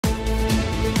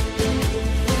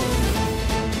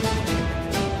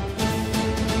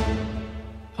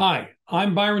Hi,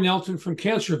 I'm Byron Elton from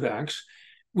CancerVax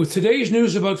with today's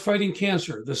news about fighting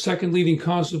cancer, the second leading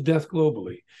cause of death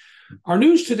globally. Our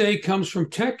news today comes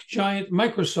from tech giant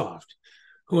Microsoft,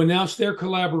 who announced their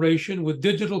collaboration with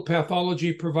digital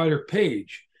pathology provider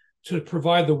Paige to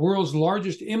provide the world's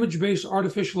largest image-based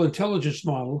artificial intelligence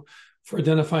model for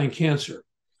identifying cancer.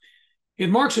 It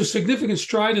marks a significant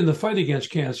stride in the fight against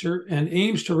cancer and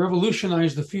aims to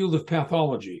revolutionize the field of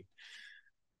pathology.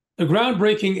 The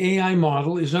groundbreaking AI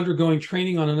model is undergoing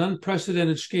training on an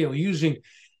unprecedented scale using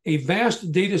a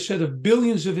vast data set of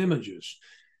billions of images.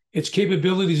 Its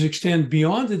capabilities extend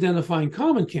beyond identifying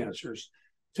common cancers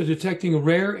to detecting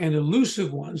rare and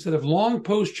elusive ones that have long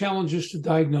posed challenges to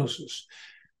diagnosis.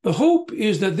 The hope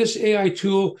is that this AI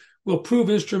tool will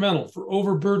prove instrumental for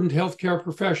overburdened healthcare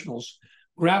professionals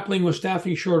grappling with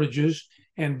staffing shortages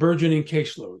and burgeoning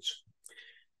caseloads.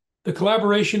 The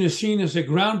collaboration is seen as a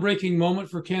groundbreaking moment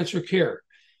for cancer care,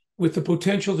 with the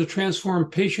potential to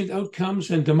transform patient outcomes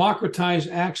and democratize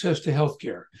access to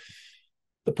healthcare.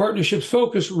 The partnership's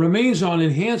focus remains on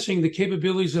enhancing the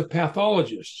capabilities of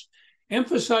pathologists,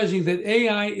 emphasizing that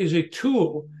AI is a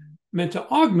tool meant to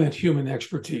augment human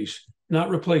expertise,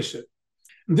 not replace it.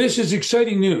 This is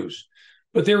exciting news,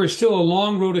 but there is still a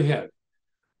long road ahead.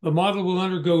 The model will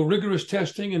undergo rigorous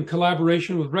testing and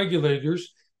collaboration with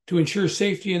regulators to ensure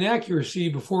safety and accuracy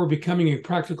before becoming a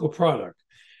practical product.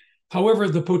 However,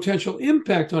 the potential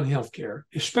impact on healthcare,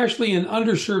 especially in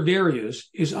underserved areas,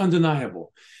 is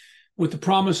undeniable, with the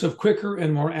promise of quicker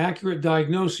and more accurate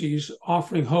diagnoses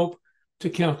offering hope to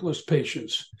countless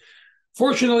patients.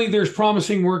 Fortunately, there's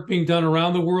promising work being done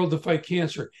around the world to fight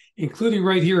cancer, including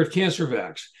right here at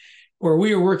CancerVax, where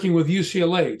we are working with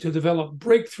UCLA to develop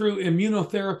breakthrough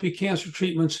immunotherapy cancer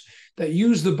treatments that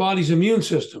use the body's immune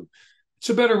system. It's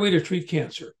a better way to treat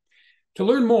cancer. To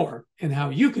learn more and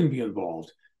how you can be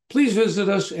involved, please visit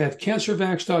us at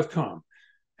cancervax.com.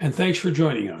 And thanks for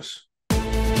joining us.